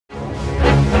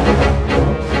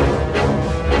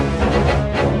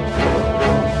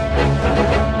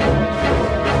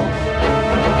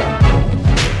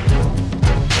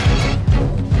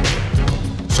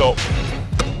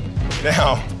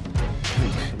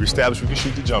We established we can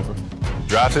shoot the jumper,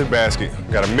 drive to the basket,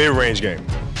 got a mid-range game.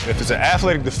 And if it's an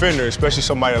athletic defender, especially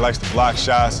somebody that likes to block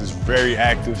shots, is very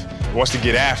active, wants to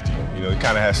get after you, he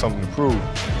kind of has something to prove,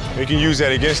 you can use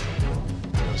that against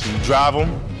him. So you drive him,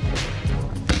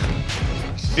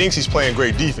 he thinks he's playing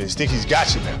great defense, thinks he's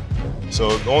got you now.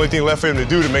 So the only thing left for him to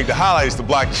do to make the highlight is to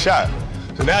block the shot.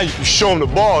 So now you show him the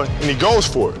ball and he goes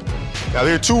for it. Now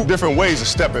there are two different ways of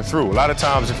stepping through. A lot of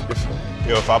times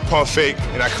if I pump fake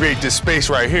and I create this space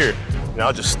right here,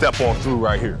 I'll just step on through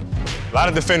right here. A lot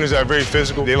of defenders that are very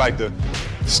physical, they like to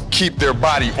keep their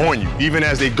body on you. Even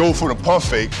as they go for the pump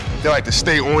fake, they like to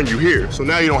stay on you here. So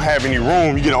now you don't have any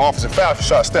room, you get an offensive foul if you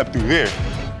try to step through there.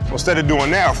 So instead of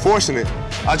doing that or forcing it,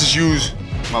 I just use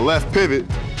my left pivot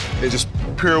and just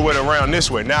pirouette around this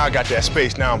way. Now I got that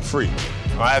space, now I'm free.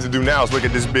 All I have to do now is look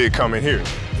at this big coming here.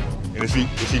 And if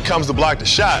he comes to block the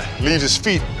shot, leaves his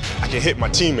feet, I can hit my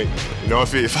teammate.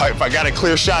 If I got a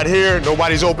clear shot here,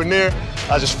 nobody's open there,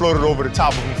 I just float it over the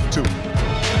top of him for two.